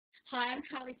Hi, I'm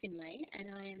Carly Findlay,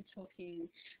 and I am talking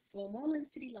for Moreland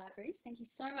City Libraries. Thank you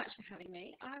so much for having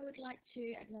me. I would like to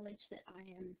acknowledge that I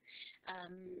am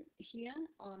here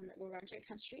on Wurundjeri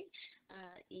country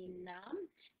in Naarm,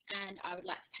 and I would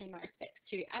like to pay my respects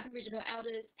to Aboriginal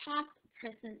elders, past,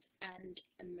 present, and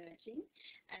emerging.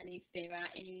 And if there are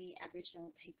any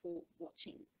Aboriginal people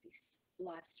watching this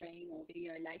live stream or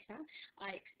video later,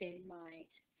 I extend my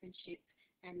friendship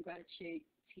and gratitude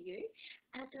to you.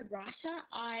 As a writer,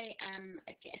 I am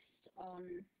a guest on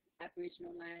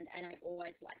Aboriginal land, and I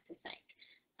always like to thank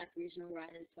Aboriginal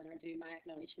writers when I do my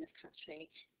acknowledgement of country.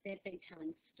 They've been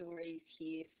telling stories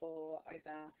here for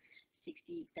over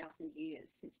 60,000 years,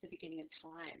 since the beginning of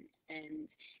time,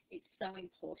 and it's so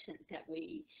important that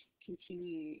we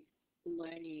continue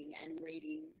learning and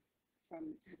reading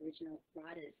from Aboriginal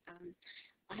writers.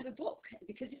 I have a book,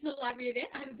 because this is a library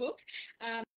event. I have a book.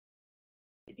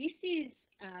 This is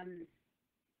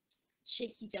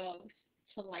Cheeky Dogs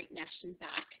to Lake Nash and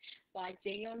Back by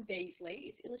Dion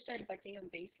Beasley. It's illustrated by Dion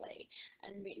Beasley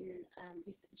and written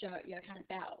with Johanna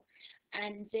Bell.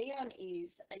 And Dion is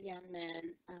a young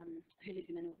man who lives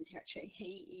in the Northern Territory.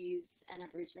 He is an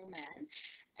Aboriginal man,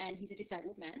 and he's a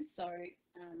disabled man, so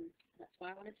that's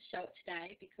why I wanted to show it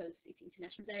today, because it's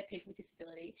International Day of People with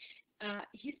Disability.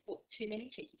 His book, Too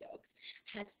Many Cheeky Dogs,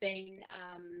 has been,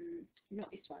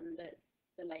 not this one, but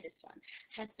the latest one,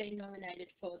 has been nominated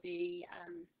for the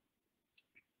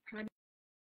Prime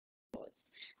Awards.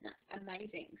 That's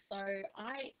amazing. So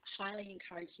I highly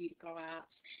encourage you to go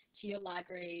out to your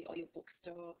library or your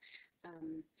bookstore,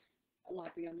 a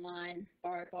library online,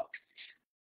 borrow box,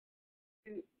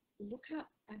 to look up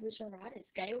Aboriginal writers.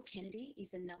 Gail Kennedy is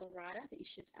another writer that you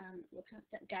should look up.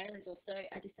 Gail is also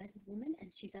a disabled woman,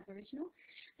 and she's Aboriginal.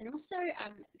 And also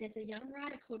there's a young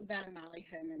writer called Vanamali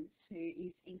Hermans who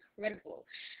is incredible,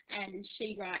 and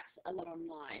she writes a lot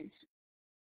online.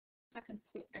 I can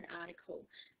put an article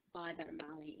by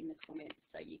Vanamali in the comments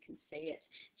so you can see it.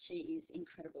 She is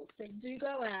incredible. So do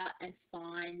go out and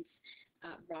find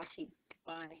writing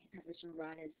by Aboriginal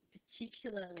writers,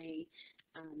 particularly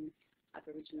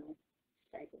Aboriginal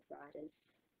disabled writers.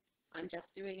 I'm just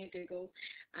doing a Google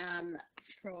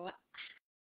for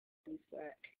his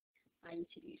work. I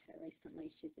interviewed her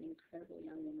recently. She's an incredible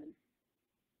young woman.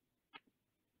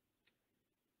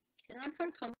 Can I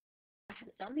put a comment? I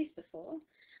haven't done this before.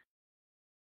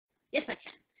 Yes, I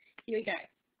can. Here we go.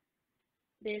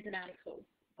 There's an article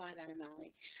by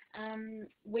Vanamali.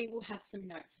 We will have some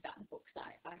notes about the books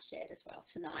I shared as well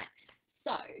tonight.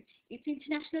 So, it's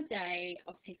International Day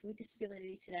of People with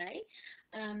Disability today.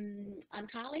 I'm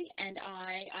Carly, and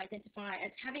I identify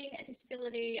as having a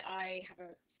disability. I have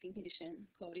a skin condition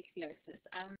called ichthyosis.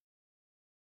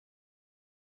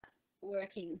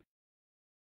 Working,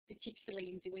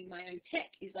 particularly in doing my own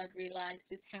tech, is I've realised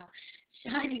just how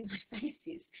shining my face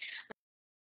is.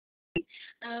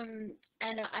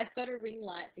 And I've got a ring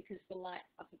light because the light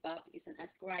up above isn't as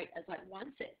great as I'd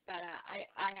want it, but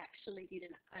I actually did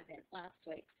an event last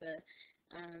week for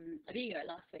a video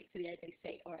last week for the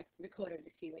ABC, or I recorded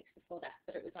it a few weeks before that,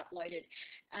 but it was uploaded,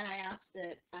 and I asked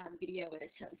the video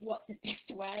editor what's the best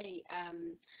way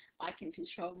I can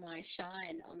control my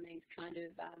shine on these kind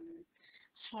of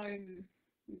home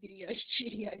video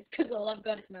studios, because all I've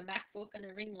got is my MacBook and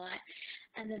a ring light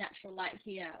and the natural light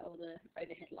here, or the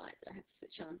overhead light that I have to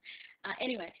switch on.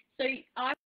 Anyway, so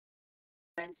I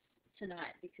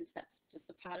tonight, because that's just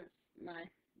a part of my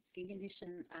skin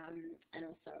condition, and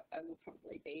also I will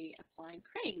probably be applying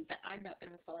cream, but I'm not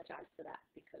going to apologise for that,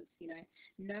 because, you know,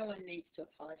 no one needs to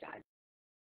apologise.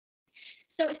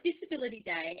 So it's Disability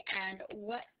Day, and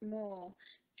what more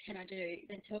can I do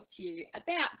than talk to you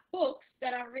about books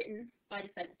that are written by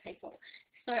disabled people.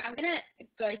 So I'm going to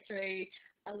go through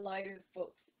a load of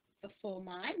books before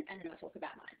mine, and then I'll talk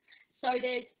about mine. So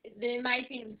there's the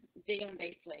amazing Dion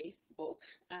Beasley book.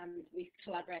 We've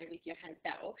collaborated with Johanna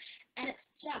Bell, and it's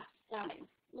just stunning.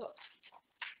 Look,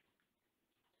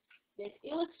 there's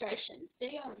illustrations.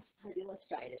 Dion has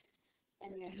illustrated,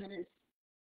 and Johanna's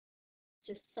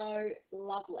just so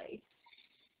lovely.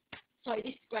 So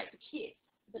this is great for kids,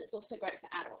 but it's also great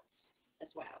for adults as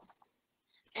well.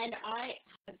 And I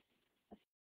have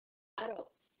adults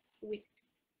with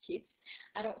kids,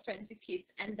 adult friends with kids,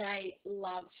 and they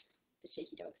love the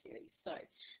Cheeky Dog series. So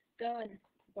go and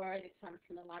borrow this one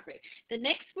from the library. The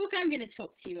next book I'm going to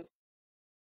talk to you about,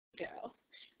 Girl,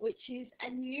 which is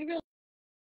a new release,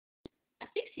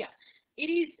 Asphyxia. It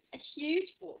is a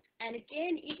huge book, and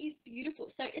again, it is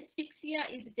beautiful. So Asphyxia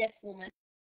is a deaf woman.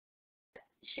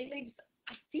 She lives,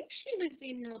 I think she lives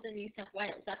in northern New South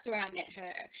Wales. That's where I met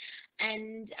her.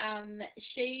 And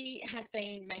she has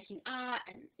been making art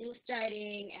and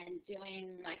illustrating and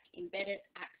doing like embedded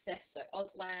access, so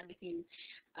Auslan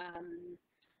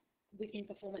within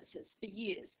performances for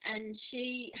years. And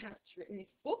she has written this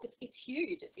book. It's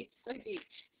huge. It's so big,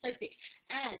 so thick.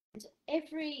 And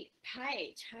every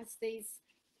page has these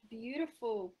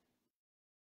beautiful,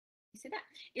 you see that,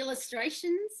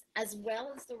 illustrations as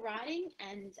well as the writing.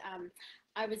 And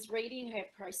I was reading her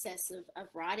process of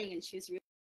writing, and she was really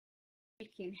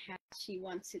thinking how she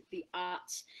wanted the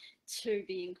art to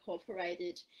be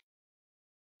incorporated.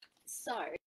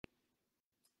 So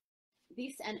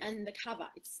this and the cover,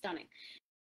 it's stunning.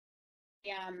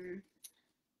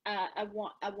 A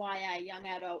YA, young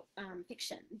adult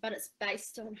fiction, but it's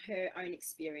based on her own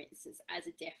experiences as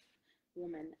a deaf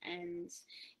woman, and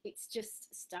it's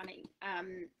just stunning.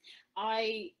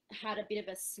 I had a bit of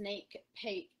a sneak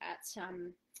peek at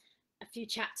a few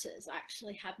chapters. I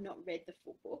actually have not read the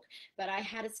full book, but I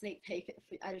had a sneak peek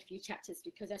at a few chapters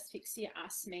because Asphyxia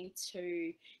asked me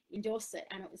to endorse it,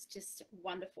 and it was just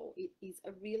wonderful. It is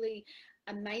a really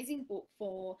amazing book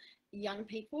for young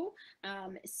people,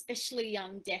 especially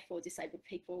young deaf or disabled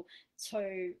people,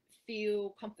 to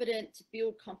feel confident, to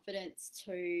build confidence,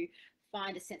 to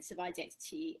find a sense of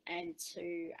identity, and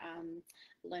to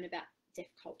learn about deaf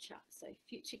culture. So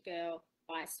Future Girl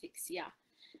by Asphyxia.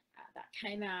 That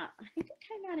came out, I think it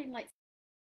came out in late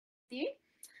year.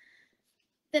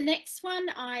 The next one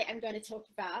I am going to talk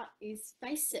about is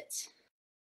Face It.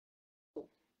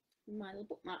 My little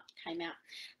bookmark came out.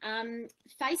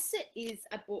 Face It is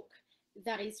a book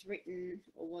that is written,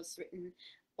 or was written,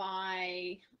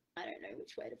 by, I don't know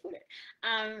which way to put it,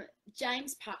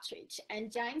 James Partridge.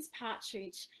 And James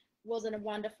Partridge wasn't a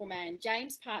wonderful man.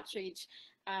 James Partridge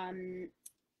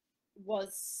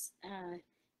was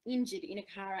injured in a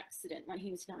car accident when he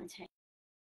was 19.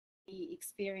 He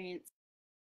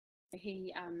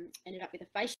ended up with a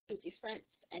facial difference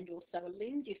and also a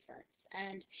limb difference,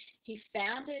 and he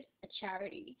founded a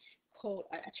charity called,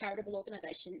 a charitable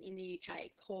organisation in the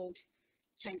UK called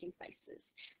Changing Faces,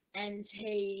 and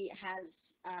he has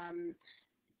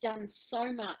done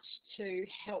so much to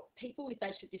help people with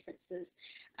facial differences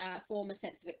form a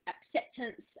sense of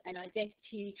acceptance and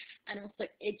identity, and also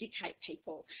educate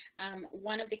people.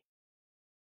 One of the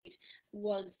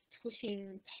was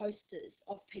putting posters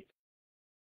of people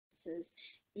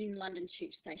in London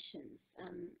tube stations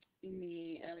in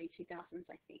the early 2000s,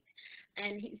 I think.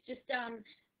 And he's just done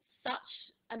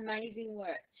such amazing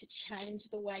work to change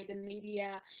the way the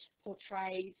media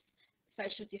portrays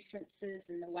facial differences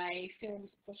and the way films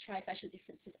portray facial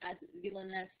differences as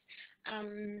villainous.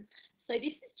 So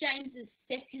this is James's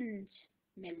second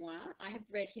memoir. I have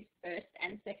read his first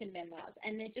and second memoirs,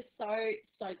 and they're just so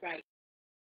great.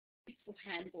 Beautiful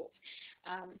handbook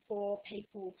for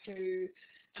people who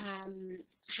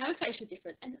have a facial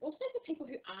difference, and also for people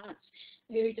who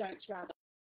don't rather.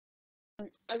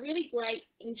 A really great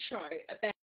intro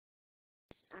about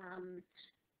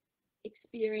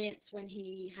experience when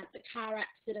he had the car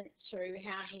accident, through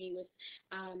how he was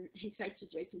his face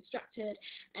was reconstructed,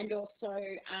 and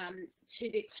also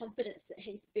to the confidence that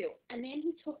he's built. And then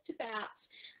he talked about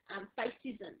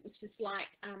facism, which is like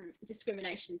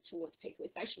discrimination towards people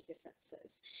with facial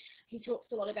differences. He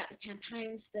talks a lot about the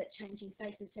campaigns that Changing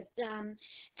Faces have done,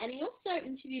 and he also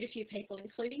interviewed a few people,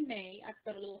 including me. I've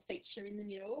got a little feature in the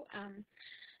middle.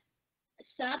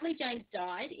 Sadly, James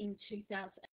died in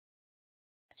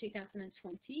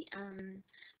 2020.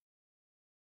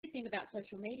 The thing about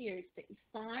social media is that you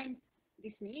find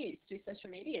this news through social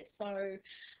media. So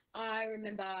I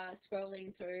remember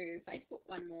scrolling through Facebook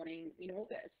one morning in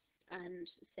August and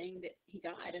seeing that he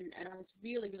died, and I was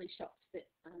really, really shocked that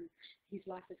his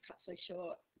life was cut so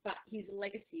short. But his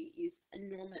legacy is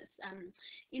enormous.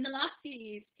 In the last few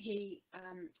years, he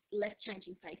left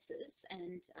Changing Faces,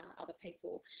 and other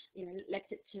people,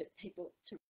 left it to people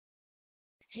to.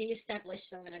 He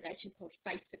established an organisation called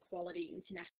Face Equality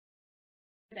International.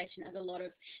 Organization has a lot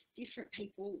of different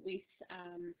people with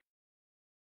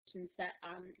that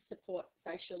support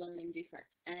facial and limb difference,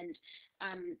 and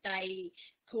they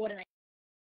coordinate.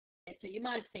 So you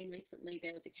might have seen recently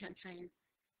there was a campaign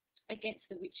against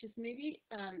the Witches movie.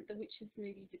 The Witches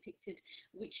movie depicted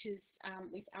witches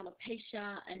with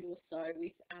alopecia and also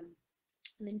with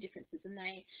limb differences, and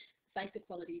Face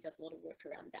Equality does a lot of work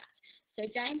around that. So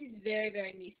James is very,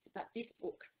 very missed, but this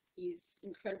book is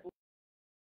incredible.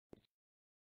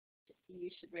 You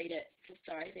should read it.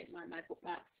 Sorry, my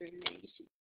bookmarks are in there. You should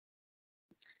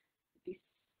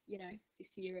this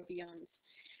year or beyond.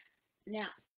 Now,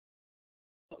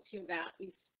 what I'll talk to you about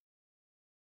is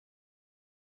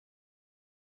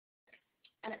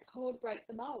and it's called Break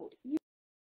the Mold.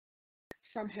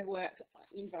 From her work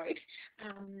in Vogue,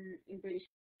 in British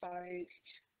Vogue.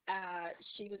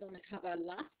 She was on the cover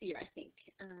last year, I think,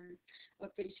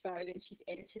 of British Vogue, and she's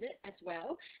edited it as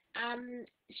well.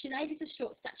 Sinead is a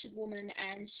short-statured woman,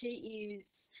 and she is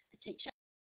a teacher,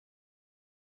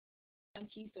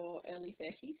 20s or early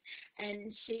 30s,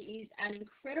 and she is an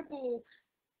incredible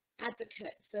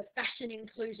advocate for fashion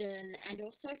inclusion and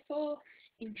also for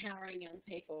empowering young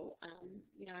people,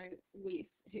 you know, with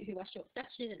who are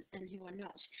short-statured and who are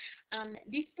not.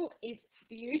 This book is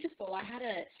beautiful. I had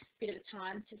a bit of a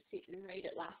time to sit and read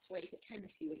it last week. It came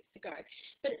a few weeks ago,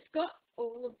 but it's got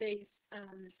all of these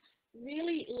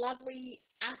really lovely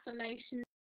affirmations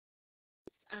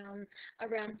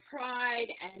around pride,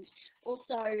 and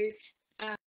also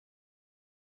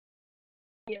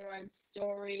your own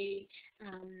story.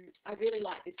 I really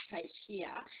like this page here,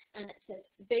 and it says,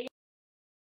 "Be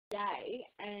a day,"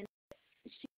 and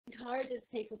she encourages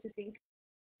people to think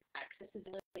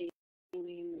accessibility,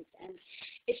 and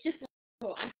it's just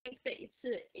cool. I think that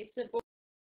it's a book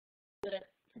that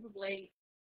probably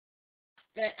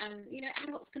that you know,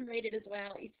 adults can read it as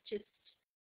well. It's just,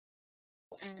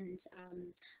 and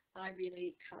I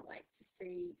really can't wait to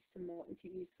see some more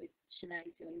interviews with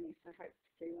Sinead doing this. I hope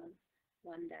to do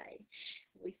one day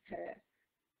with her.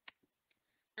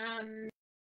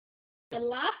 The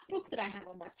last book that I have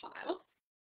on my pile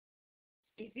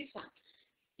is this one,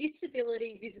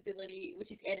 Disability Visibility,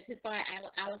 which is edited by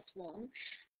Alice Wong.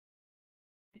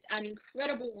 It's an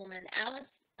incredible woman. Alice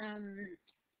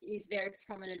is very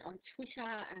prominent on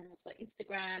Twitter and also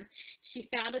Instagram. She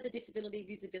founded the Disability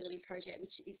Visibility Project,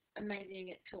 which is amazing.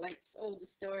 It collates all the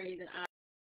stories and art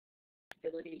of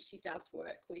disability. She does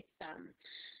work with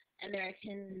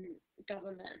American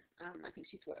government. I think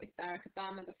she's worked with Barack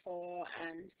Obama before,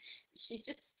 and she's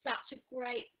just such a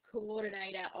great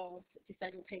coordinator of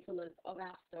disabled people of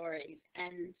our stories.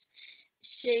 And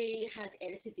she has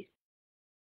edited this,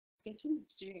 I think, in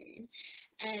June,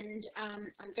 and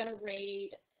I'm going to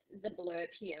read the blurb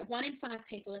here. 1 in 5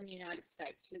 people in the United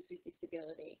States lives with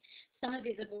disability. Some are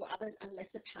visible, others are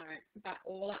less apparent, but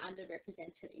all are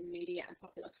underrepresented in media and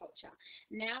popular culture.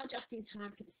 Now, just in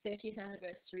time for the 30th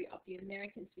anniversary of the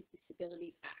Americans with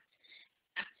Disabilities Act,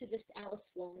 activist Alice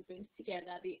Wong brings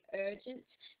together the urgent,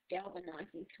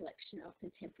 galvanizing collection of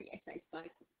contemporary essays by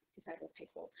disabled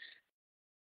people.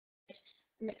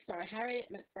 Harriet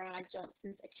McBride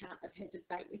Johnson's account of her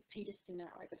debate with Peter Singer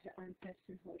over her own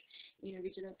personhood in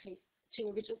two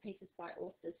original pieces by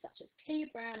authors such as Kia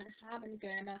Brown and Harman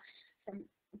Germer, from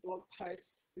blog posts,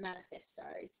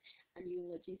 manifestos, and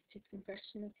eulogies to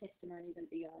congressional testimonies and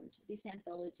beyond. This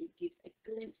anthology gives a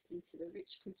glimpse into the rich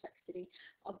complexity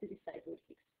of the disabled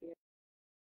experience,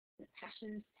 the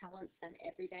passions, talents, and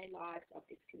everyday lives of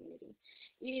this community.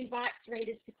 It invites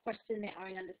readers to question their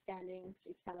own understandings,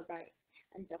 to celebrate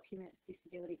and document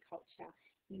disability culture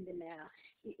in the now.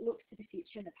 It looks to the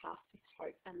future and the past with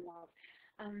hope and love.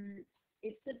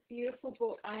 It's a beautiful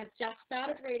book. I have just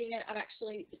started reading it. I've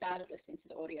actually started listening to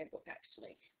the audiobook,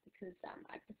 actually, because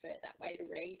I prefer it that way to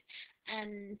read.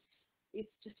 And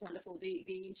it's just wonderful. The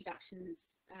introduction's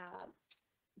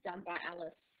done by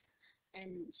Alice,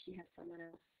 and she has someone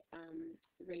else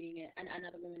reading it, and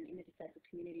another woman in the disabled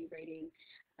community reading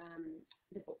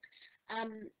the book.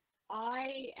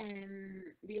 I am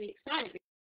really excited.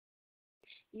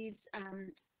 Is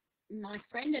my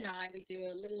friend and I, we do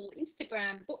a little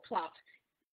Instagram book club,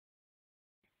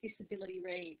 Disability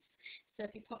Reads. So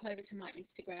if you pop over to my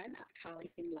Instagram at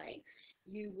Carly Findlay,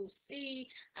 you will see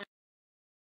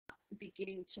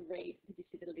beginning to read the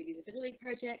Disability Visibility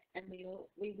Project, and we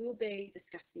will be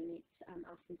discussing it,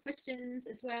 asking questions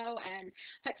as well, and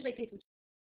hopefully people.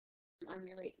 I'm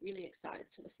really, really excited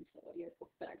to listen to the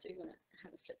audiobook, but I do want to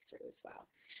have a flip through as well.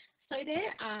 So there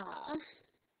are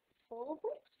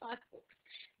 5 books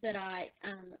that I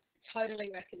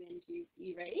totally recommend you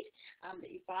read,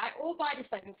 that you buy, or by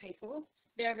disabled people.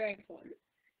 They're very important.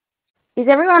 Is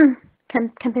everyone, can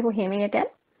people hear me again?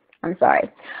 I'm sorry.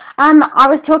 I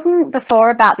was talking before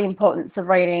about the importance of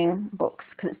reading books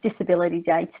because it's Disability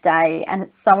Day today, and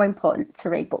it's so important to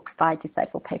read books by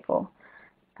disabled people.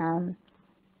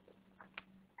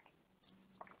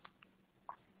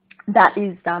 That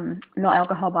is not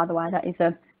alcohol, by the way. That is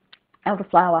a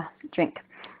elderflower drink.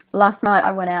 Last night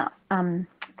I went out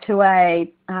to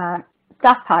a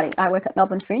staff party. I work at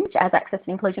Melbourne Fringe as Access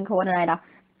and Inclusion Coordinator,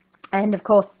 and of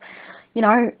course, you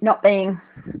know, not being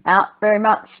out very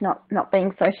much, not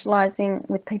being socialising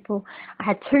with people, I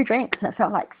had 2 drinks and it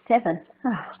felt like 7.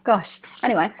 Oh gosh.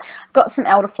 Anyway, got some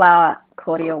elderflower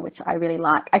cordial, which I really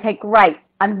like. Okay, great.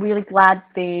 I'm really glad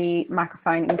the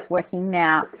microphone is working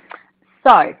now.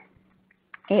 So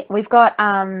we've got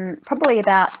probably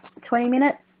about 20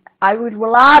 minutes. I would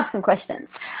love some questions.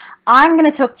 I'm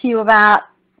going to talk to you about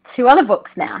 2 other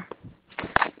books now.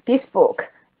 This book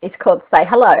is called Say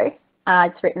Hello.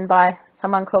 It's written by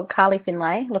someone called Carly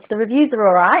Findlay. Look, the reviews are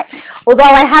all right, although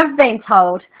I have been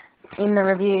told in the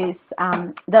reviews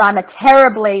that I'm a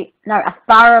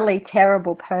thoroughly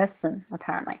terrible person,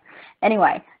 apparently.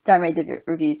 Anyway, don't read the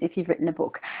reviews if you've written a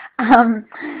book. So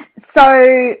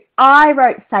I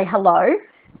wrote Say Hello.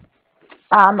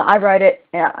 I wrote it,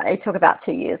 it took about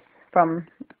 2 years from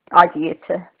idea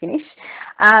to finish,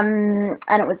 and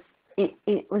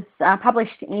it was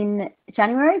published in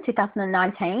January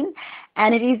 2019,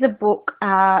 and it is a book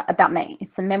about me.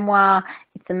 It's a memoir,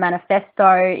 it's a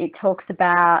manifesto. It talks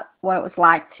about what it was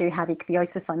like to have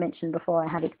ichthyosis. I mentioned before I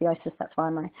had ichthyosis, that's why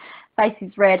my face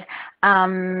is red.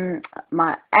 And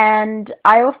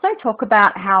I also talk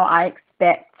about how I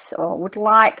expect or would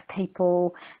like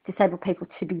disabled people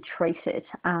to be treated.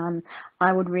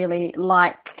 I would really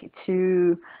like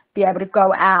to be able to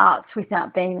go out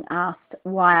without being asked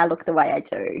why I look the way I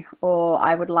do, or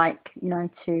I would like,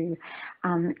 to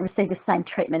receive the same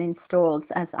treatment in stores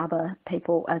as other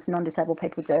people, as non-disabled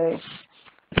people do.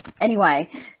 Anyway,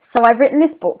 so I've written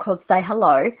this book called Say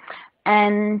Hello,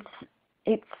 and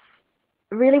it's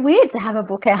really weird to have a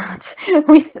book out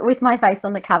with my face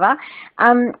on the cover.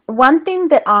 One thing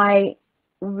that I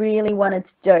really wanted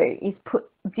to do is put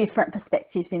different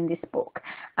perspectives in this book.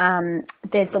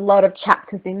 There's a lot of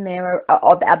chapters in there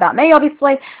about me,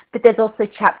 obviously, but there's also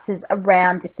chapters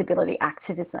around disability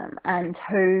activism and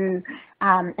who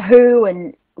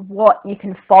and what you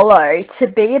can follow to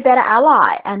be a better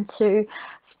ally and to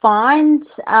find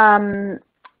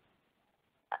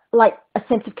like a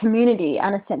sense of community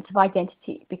and a sense of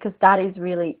identity, because that is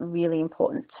really, really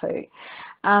important too.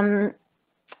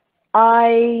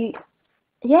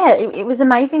 It was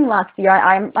amazing last year.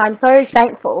 I'm so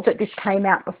thankful that this came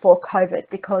out before COVID,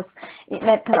 because it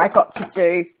meant that I got to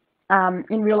do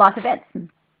in real life events.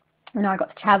 I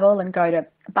got to travel and go to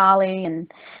Bali and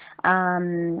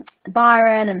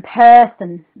Byron and Perth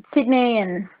and Sydney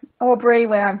and Albury,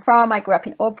 where I'm from. I grew up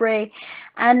in Albury,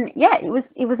 and yeah,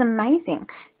 it was amazing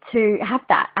to have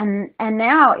that, and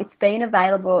now it's been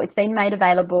made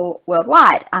available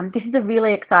worldwide. This is a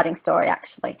really exciting story,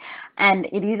 actually, and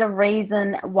it is a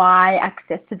reason why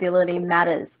accessibility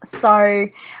matters. So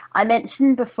I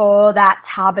mentioned before that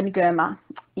Haben Girma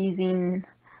is in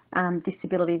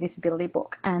disability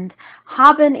book, and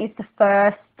Haben is the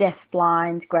first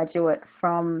deaf-blind graduate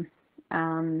from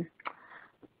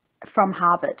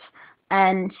Harvard,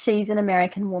 and she's an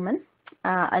American woman,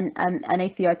 an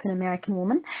Ethiopian American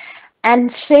woman,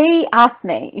 and she asked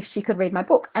me if she could read my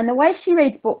book. And the way she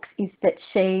reads books is that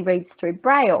she reads through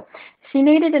Braille. She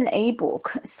needed an ebook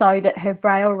so that her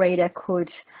Braille reader could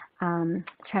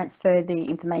transfer the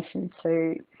information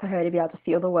for her to be able to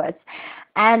feel the words,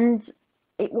 and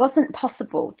it wasn't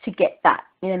possible to get that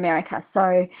in America.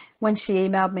 So when she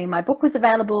emailed me, my book was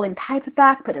available in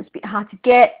paperback, but it's a bit hard to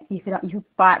get. You could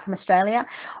buy it from Australia,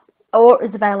 or it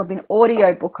was available in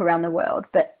audiobook around the world,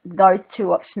 but those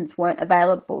 2 options weren't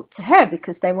available to her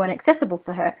because they weren't accessible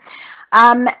to her.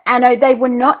 And it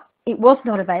was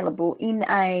not available in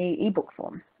a ebook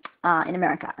form in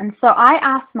America. And so I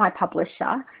asked my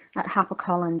publisher at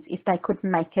HarperCollins if they could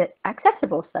make it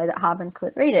accessible so that Haben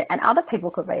could read it and other people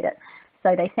could read it.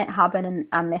 So they sent Haben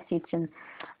a message and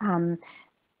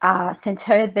sent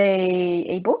her the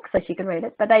ebook so she could read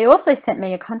it, but they also sent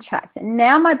me a contract. And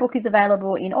now my book is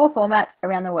available in all formats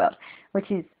around the world,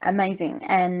 which is amazing.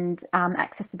 And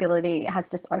accessibility has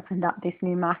just opened up this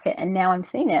new market, and now I'm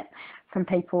seeing it from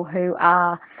people who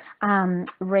are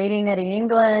reading it in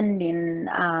England, in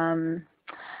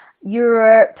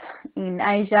Europe, in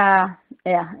Asia,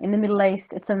 in the Middle East.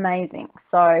 It's amazing.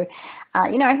 So,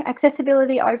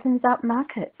 accessibility opens up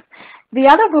markets. The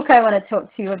other book I want to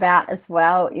talk to you about as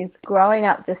well is Growing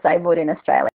Up Disabled in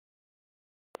Australia.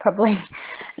 Probably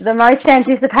the most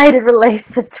anticipated release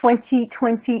of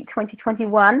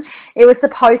 2020-2021. It was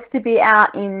supposed to be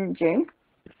out in June,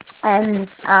 and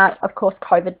of course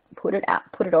COVID put it off.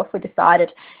 We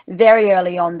decided very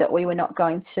early on that we were not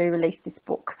going to release this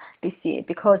book this year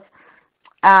because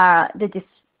the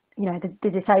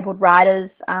disabled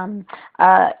writers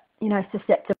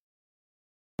susceptible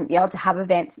to be able to have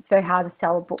events. It's very hard to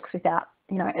sell books without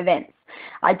events.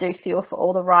 I do feel for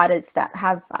all the writers that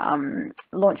have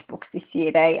launched books this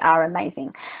year. They are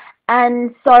amazing.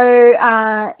 And so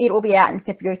it will be out in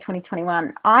February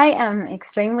 2021. I am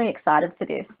extremely excited for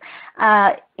this.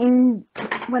 When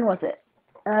was it?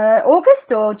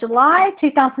 August or July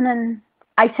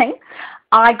 2018,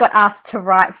 I got asked to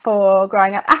write for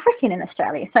Growing Up African in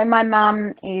Australia. So my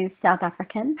mum is South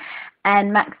African,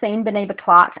 and Maxine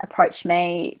Beneba-Clark approached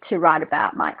me to write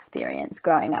about my experience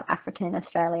growing up African in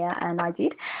Australia, and I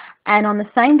did. And on the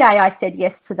same day I said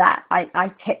yes to that,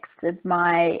 I texted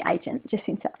my agent,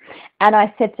 Jacinta, and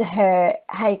I said to her,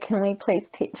 hey, can we please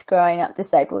pitch Growing Up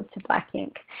Disabled to Black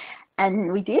Ink?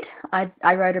 And we did.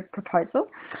 I wrote a proposal.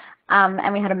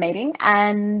 And we had a meeting,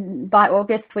 and by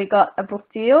August we got a book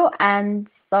deal. And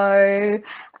so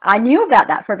I knew about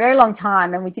that for a very long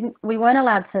time, and we weren't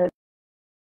allowed to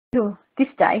till this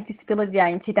day, Disability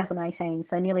Day in 2018,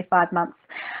 so nearly 5 months.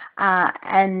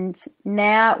 And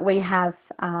now we have,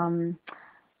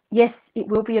 yes, it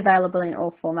will be available in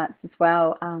all formats as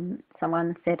well.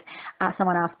 Someone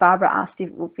asked, Barbara asked if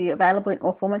it will be available in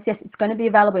all formats. Yes, it's going to be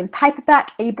available in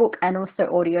paperback, ebook, and also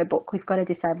audiobook. We've got a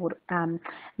disabled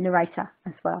narrator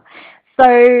as well.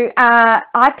 So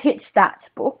I pitched that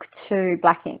book to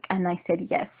Black Ink, and they said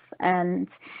yes. And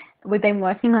we've been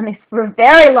working on this for a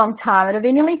very long time. It'll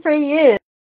be nearly 3 years.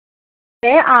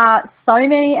 There are so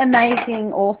many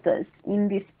amazing authors in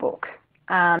this book.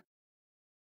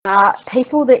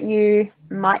 People that you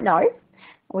might know.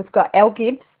 We've got Elle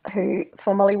Gibbs, who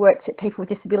formerly worked at People with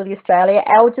Disability Australia.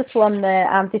 Elle just won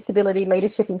the Disability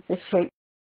Leadership Institute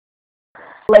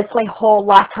Leslie Hall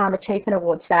Lifetime Achievement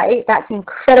Award today. That's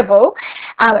incredible.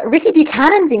 Ricky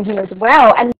Buchanan's in here as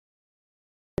well, and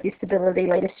the Disability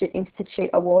Leadership Institute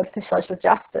Award for Social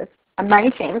Justice.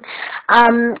 Amazing.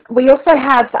 We also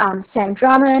have Sam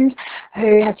Drummond,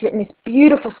 who has written this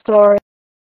beautiful story.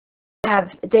 We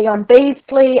have Dion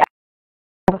Beasley.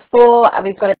 Before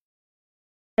we've got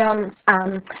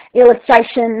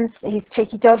illustrations, his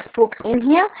Cheeky Dogs book in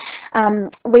here.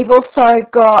 We've also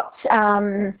got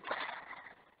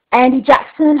Andy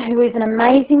Jackson, who is an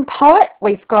amazing poet.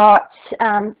 We've got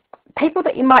people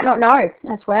that you might not know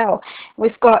as well.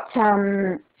 We've got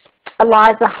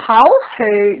Eliza Hull,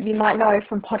 who you might know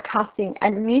from podcasting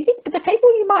and music, but the people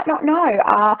you might not know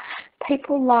are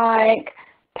people like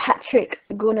Patrick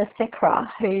Gunasekara,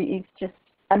 who is just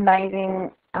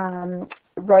amazing.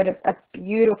 Wrote a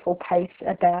beautiful piece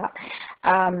about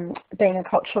being a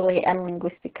culturally and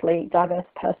linguistically diverse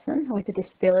person with a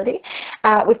disability.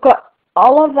 We've got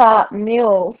Oliver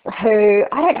Mills, who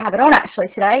I don't have it on actually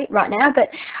today, right now, but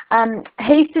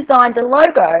he's designed a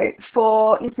logo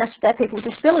for International Day of People with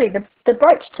Disability, the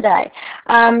brooch today.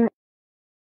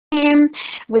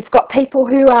 We've got people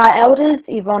who are elders,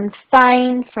 Yvonne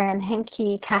Fain, Fran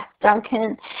Henke, Kath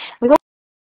Duncan. We've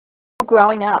also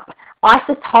growing up.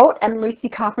 Isis Holt and Lucy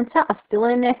Carpenter are still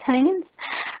in their teens.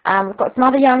 We've got some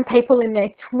other young people in their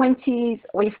 20s.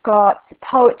 We've got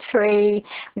poetry,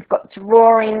 we've got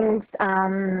drawings,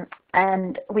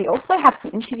 and we also have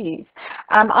some interviews.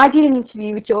 I did an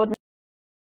interview with Jordan.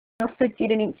 I also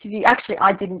did an interview, actually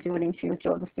I didn't do an interview with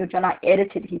Jordan Steele-John, I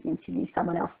edited his interview,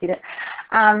 someone else did it.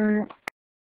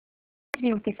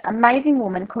 With this amazing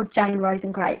woman called Jane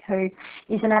Rosengrate, who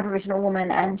is an Aboriginal woman,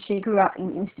 and she grew up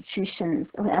in institutions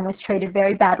and was treated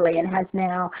very badly, and has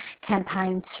now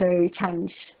campaigned to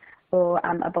change or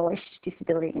abolish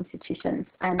disability institutions.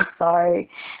 And so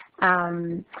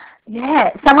yeah,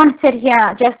 someone said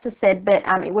here, Jester said that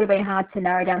it would have been hard to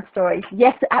narrow down stories.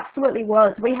 Yes, it absolutely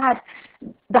was. We had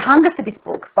the hunger for this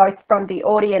book, both from the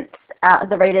audience,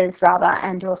 the readers rather,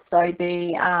 and also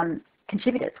the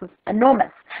contributors, was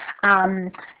enormous.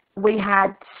 We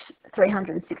had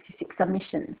 366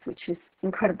 submissions, which was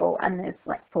incredible, and there's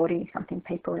like 40 something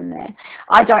people in there.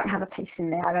 I don't have a piece in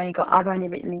there. I've only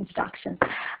written the introduction.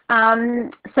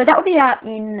 So that will be out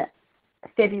in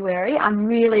February. I'm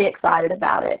really excited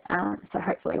about it. So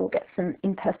hopefully we'll get some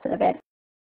in-person events.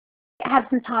 I have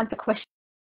some time for questions,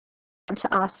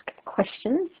 to ask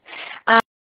questions.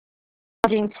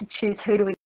 To choose who do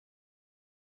we.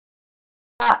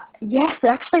 Yes, it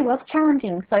actually was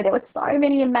challenging. So there were so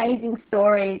many amazing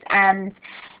stories, and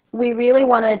we really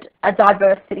wanted a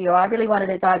diversity, or I really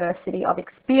wanted a diversity of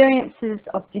experiences,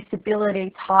 of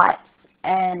disability types,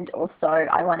 and also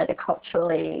I wanted a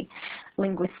culturally,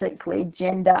 linguistically,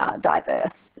 gender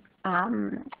diverse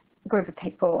group of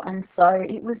people. And so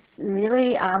it was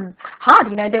really hard.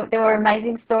 You know, there were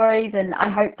amazing stories, and I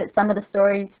hope that some of the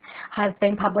stories have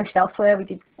been published elsewhere. We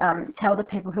did tell the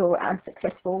people who were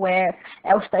unsuccessful where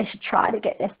else they should try to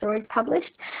get their stories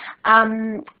published.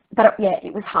 But yeah,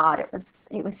 it was hard.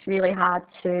 It was really hard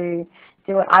to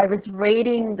do it. I was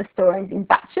reading the stories in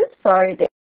batches, so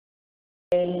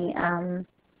the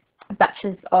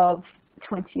batches of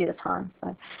 20 at a time.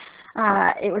 So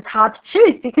it was hard to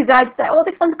choose because I'd say, oh,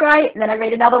 this one's great, and then I'd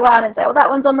read another one and say, oh, that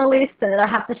one's on the list, and then I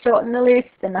have to shorten the list,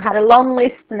 and I had a long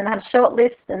list, and then I had a short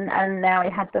list, and now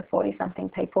we had the 40-something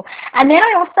people. And then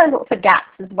I also looked for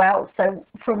gaps as well. So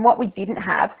from what we didn't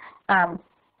have,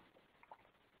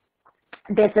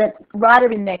 there's a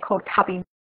writer in there called Cubby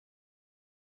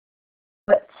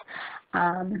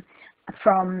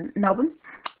from Melbourne,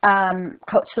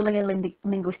 culturally and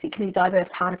linguistically diverse,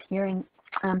 hard of hearing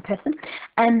person,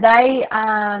 and they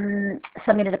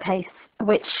submitted a piece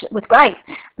which was great,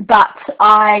 but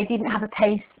I didn't have a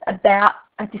piece about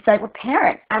a disabled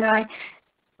parent, and I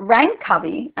rang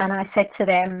Cubby and I said to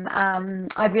them,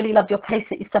 I really loved your piece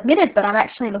that you submitted, but I'm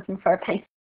actually looking for a piece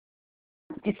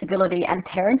on disability and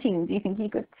parenting. Do you think you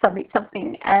could submit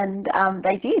something? And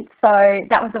they did, so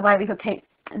that was the way we could keep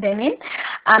them in.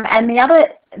 And the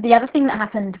other thing that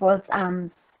happened was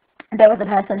there was a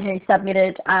person who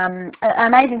submitted an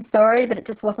amazing story, but it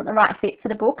just wasn't the right fit for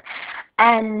the book.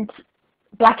 And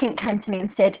Black Ink came to me and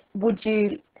said, would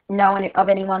you know of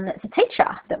anyone that's a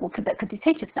teacher that could do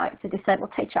teacher's notes, a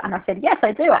disabled teacher? And I said, yes,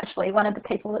 I do actually, one of the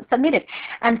people that submitted.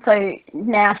 And so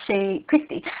now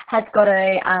Christy, has got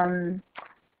a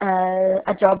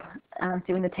job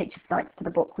doing the teacher's notes for the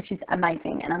book, which is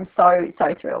amazing, and I'm so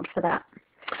thrilled for that.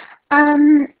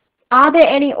 Are there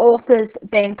any authors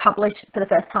being published for the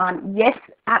first time? Yes,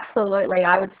 absolutely.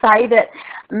 I would say that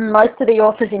most of the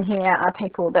authors in here are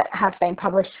people that have been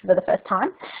published for the first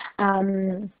time.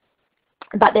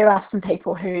 But there are some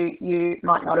people who you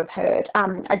might not have heard.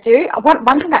 One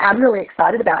thing that I'm really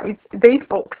excited about is these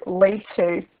books lead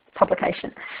to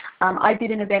publication. I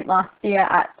did an event last year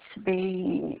at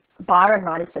the Byron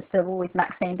Writers Festival with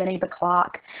Maxine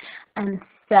Beneba-Clark and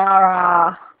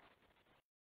Sarah,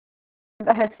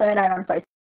 her surname,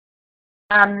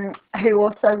 who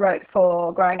also wrote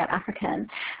for Growing Up African,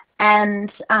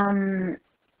 and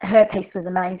her piece was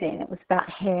amazing. It was about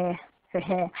her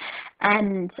hair,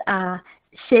 and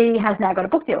she has now got a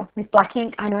book deal with Black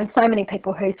Ink. I know so many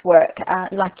people whose work,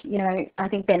 like, you know, I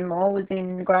think Ben Moore was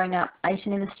in Growing Up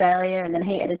Asian in Australia, and then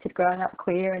he edited Growing Up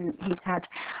Queer, and he's had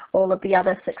all of the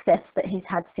other success that he's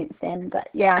had since then. But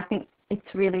yeah, I think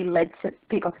it's really led to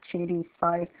big opportunities.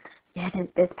 So yeah,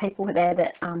 there's people there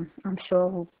that I'm sure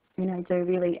will, you know, do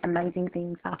really amazing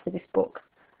things after this book.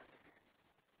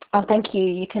 Oh, thank you.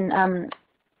 You can,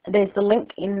 there's the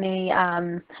link in the,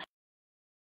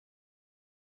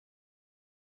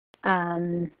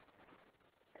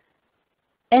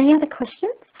 any other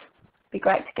questions? It'd be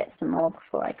great to get some more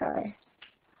before I go.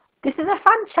 This is a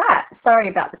fun chat. Sorry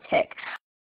about the tech.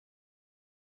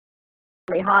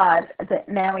 Really hard that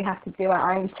now we have to do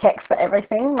our own tech for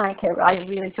everything. Like, I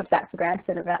really took that for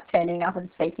granted about turning up and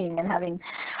speaking and having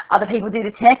other people do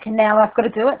the tech, and now I've got to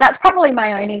do it. That's probably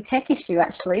my only tech issue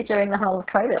actually during the whole of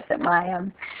COVID, that my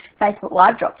Facebook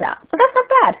Live dropped out. So that's not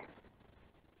bad.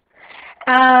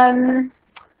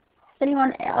 Has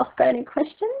anyone else got any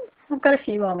questions? I've got a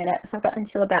few more minutes. I've got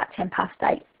until about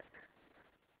 8:10.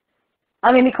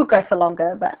 I mean, we could go for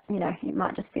longer, but you know, it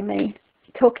might just be me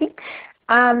talking.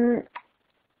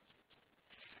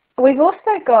 We've also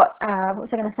got, what was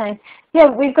I going to say? Yeah,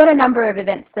 we've got a number of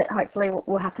events that hopefully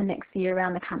will happen next year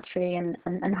around the country, and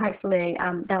hopefully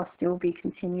they'll still be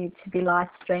continued to be live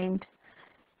streamed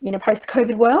in a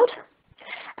post-COVID world.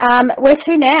 Where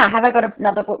to now? Have I got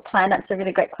another book planned? That's a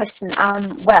really great question.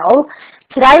 Well,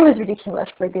 today was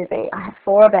ridiculously busy. I have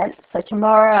 4 events, so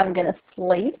tomorrow I'm going to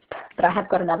sleep, but I have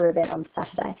got another event on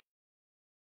Saturday.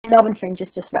 Melbourne Fringe is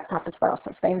just wrapped up as well, so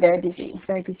it's been very busy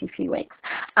few weeks.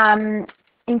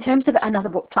 In terms of another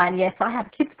book plan, yes, I have a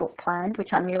kids book planned,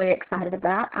 which I'm really excited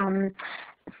about.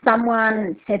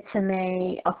 Someone said to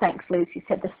me, oh, thanks Liz, you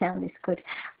said the sound is good.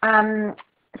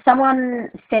 Someone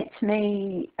sent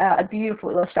me a beautiful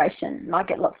illustration. I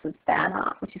get lots of fan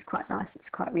art, which is quite nice. It's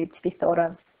quite weird to be thought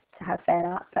of to have fan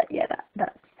art, but yeah,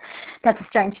 that's a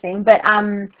strange thing. But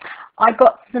I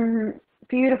got some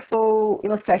beautiful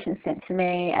illustrations sent to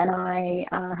me, and I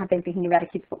have been thinking about a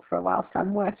kids book for a while, so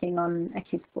I'm working on a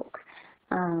kids book.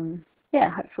 Yeah,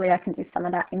 hopefully I can do some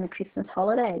of that in the Christmas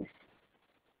holidays.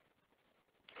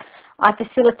 I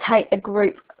facilitate a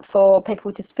group for people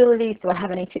with disabilities. Do I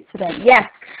have any tips for them? Yes.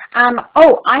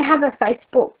 Oh, I have a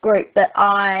Facebook group that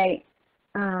I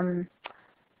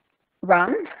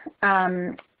run,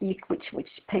 which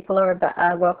people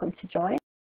are welcome to join.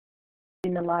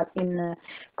 In the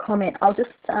comment, I'll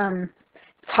just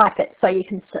type it so you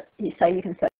can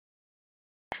search.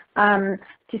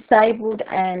 Disabled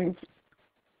and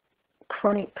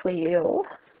chronically ill,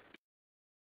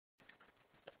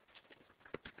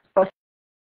 or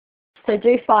So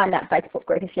do find that Facebook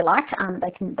group if you like.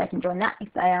 They can join that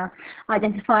if they are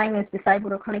identifying as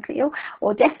disabled or chronically ill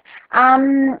or deaf.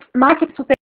 My tips will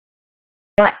be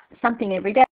like something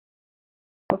every day.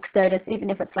 Book status, even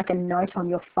if it's like a note on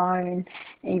your phone,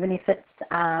 even if it's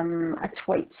a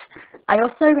tweet. I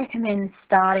also recommend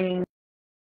starting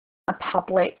a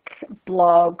public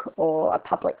blog or a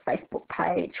public Facebook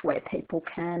page where people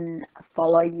can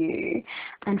follow you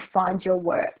and find your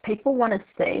work. People want to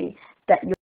see that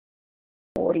you're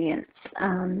an audience.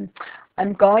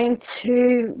 I'm going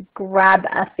to grab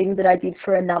a thing that I did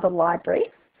for another library.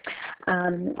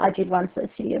 I did one for the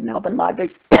City of Melbourne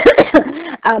Library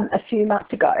a few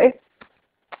months ago,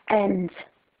 and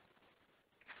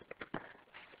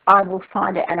I will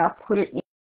find it and I'll put it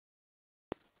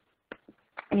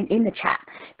in the chat,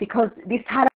 because this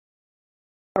had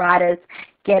writers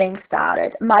getting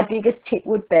started. My biggest tip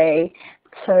would be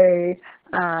to,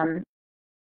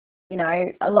 you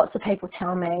know, lots of people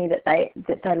tell me that they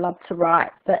love to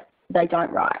write, but they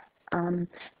don't write.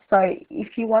 So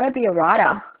if you want to be a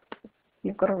writer,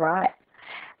 you've got to write.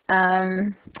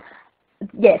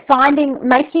 Yeah,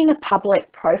 making a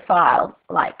public profile,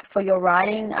 like for your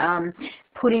writing,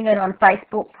 putting it on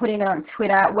Facebook, putting it on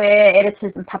Twitter, where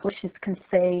editors and publishers can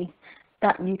see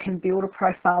that you can build a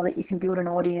profile, that you can build an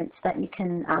audience, that you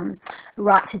can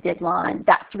write to deadline.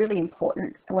 That's really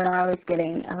important. When I was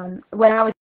getting,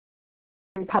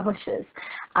 publishers,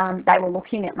 they were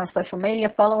looking at my social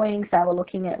media followings, they were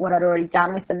looking at what I'd already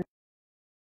done with them,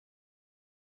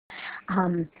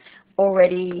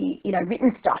 already, you know,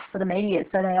 written stuff for the media,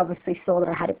 so they obviously saw that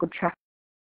I had a good track.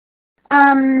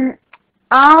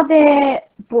 Are there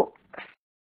books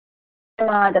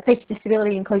that feature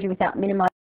disability inclusion without minimizing?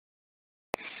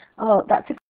 Oh, that's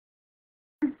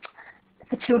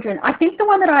for children. I think the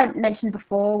one that I mentioned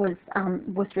before was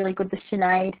really good, the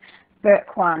Sinead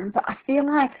Burke one. But I feel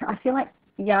like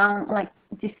young, like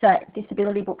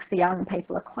disability books for young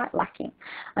people are quite lacking.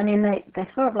 I mean, they're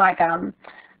sort of like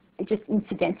just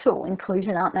incidental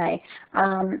inclusion, aren't they?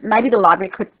 Maybe the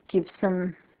library could give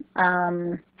some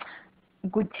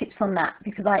good tips on that,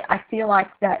 because I feel like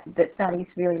that is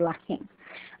really lacking.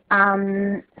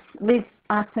 Liz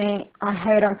asked me, I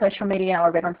heard on social media, or I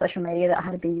read on social media that I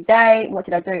had a busy day. What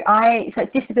did I do? So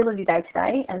it's Disability Day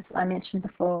today, as I mentioned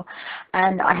before,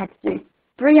 and I had to do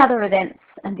 3 other events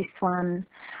and this one.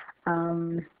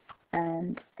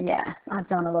 And yeah, I've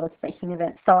done a lot of speaking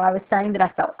events. So I was saying that I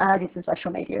felt, this is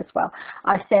social media as well,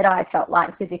 I said I felt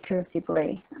like the Vicar of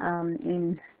Sibley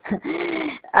in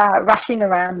rushing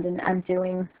around and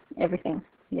doing everything.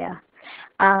 Yeah.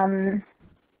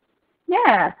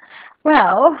 Yeah.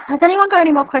 Well, has anyone got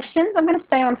any more questions? I'm going to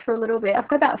stay on for a little bit. I've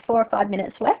got about 4 or 5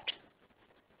 minutes left.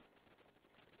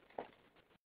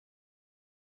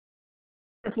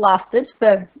 It's lasted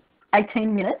for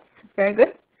 18 minutes. Very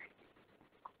good.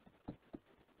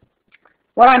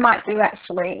 What I might do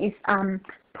actually is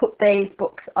put these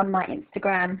books on my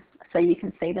Instagram so you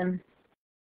can see them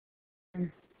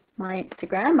on my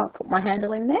Instagram. I'll put my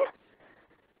handle in there.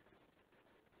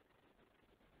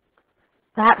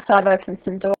 Perhaps I've opened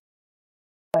some doors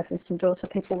for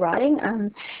people writing.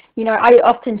 You know, I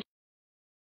often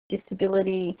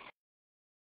disability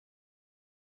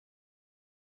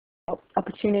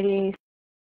opportunities.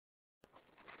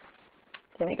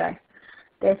 There we go.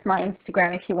 There's my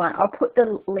Instagram if you want. I'll put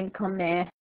the link on there.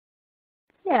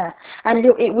 Yeah, and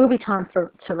it will be time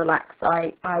to relax.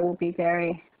 I will be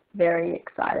very, very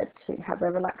excited to have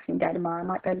a relaxing day tomorrow. I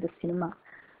might go to the cinema.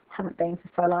 Haven't been for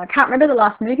so long. I can't remember the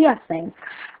last movie I've seen.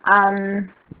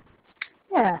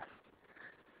 Yeah.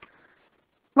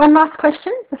 One last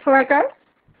question before I go.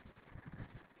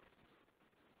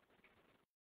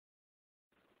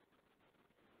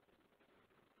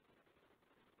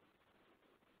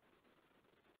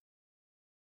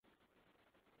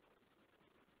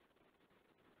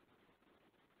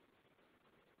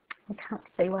 I can't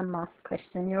see one last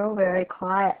question. You're all very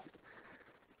quiet.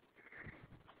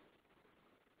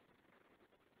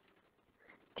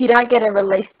 Did I get a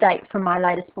release date for my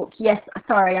latest book? Yes.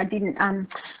 Sorry, I didn't.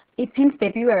 It's in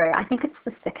February. I think it's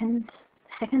the 2nd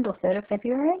or 3rd of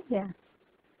February. Yeah.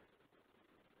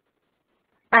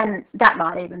 And that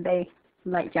might even be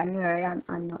late January.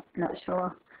 I'm not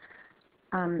sure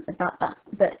about that.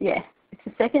 But yeah, it's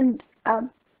the 2nd or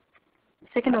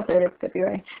 3rd of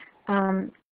February.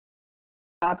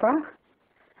 Barbara.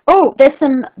 Oh, there's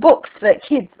some books for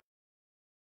kids.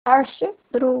 Parachute,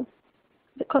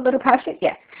 is it called little parachutes?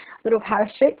 Yeah, little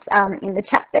parachutes in the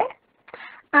chat there.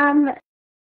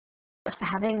 For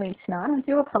having me tonight. I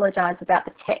do apologise about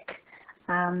the tech.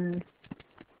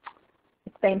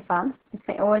 It's been fun. It's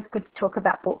been always good to talk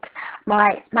about books.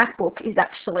 My MacBook is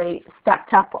actually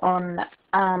stacked up on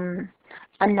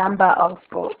a number of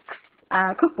books,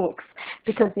 cookbooks,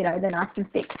 because, you know, they're nice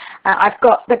and thick. I've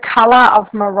got The Colour of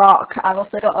Morocco. I've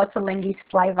also got Ottolenghi's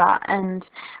Flavour, and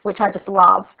which I just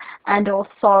love, and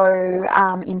also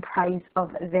In Praise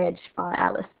of Veg by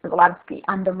Alice Blavatsky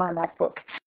under my MacBook.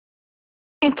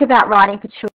 Think about writing for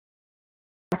children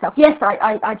myself. Yes,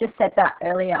 I just said that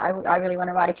earlier. I really want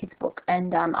to write a kids book,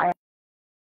 and I am an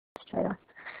illustrator.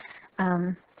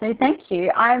 So thank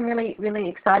you. I'm really, really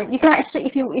excited. You can actually,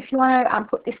 if you want to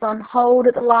put this on hold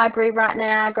at the library right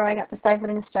now, Growing Up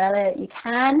Disabled in Australia, you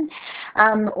can,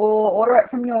 or order it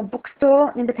from your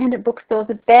bookstore. Independent bookstores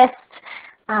are best.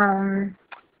 And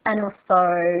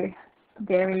also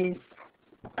there is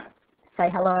Say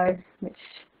Hello, which is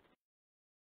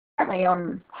currently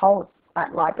on hold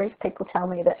at libraries. People tell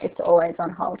me that it's always on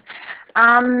hold,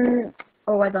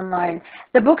 always on loan.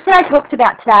 The books that I talked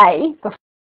about today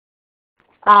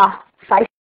Face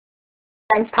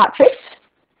James Partridge,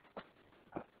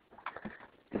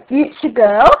 The Future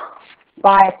Girl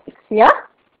by Asphyxia,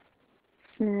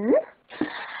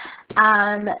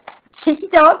 Cheeky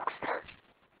Dogs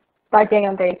by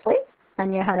Dion Beasley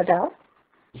and Johanna Bell,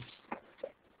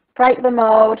 Break the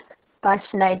Mold by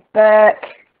Sinead Burke,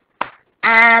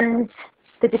 and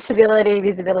The Disability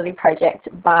Visibility Project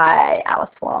by Alice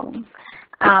Wong.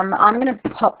 I'm going to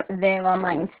pop them on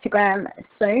my Instagram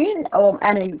soon,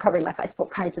 and probably my Facebook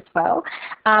page as well.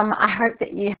 I hope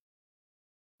that you have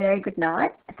a very good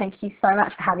night. Thank you so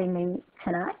much for having me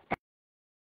tonight.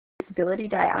 Disability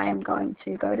Day, I am going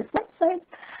to go to sleep soon.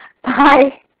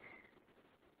 Bye.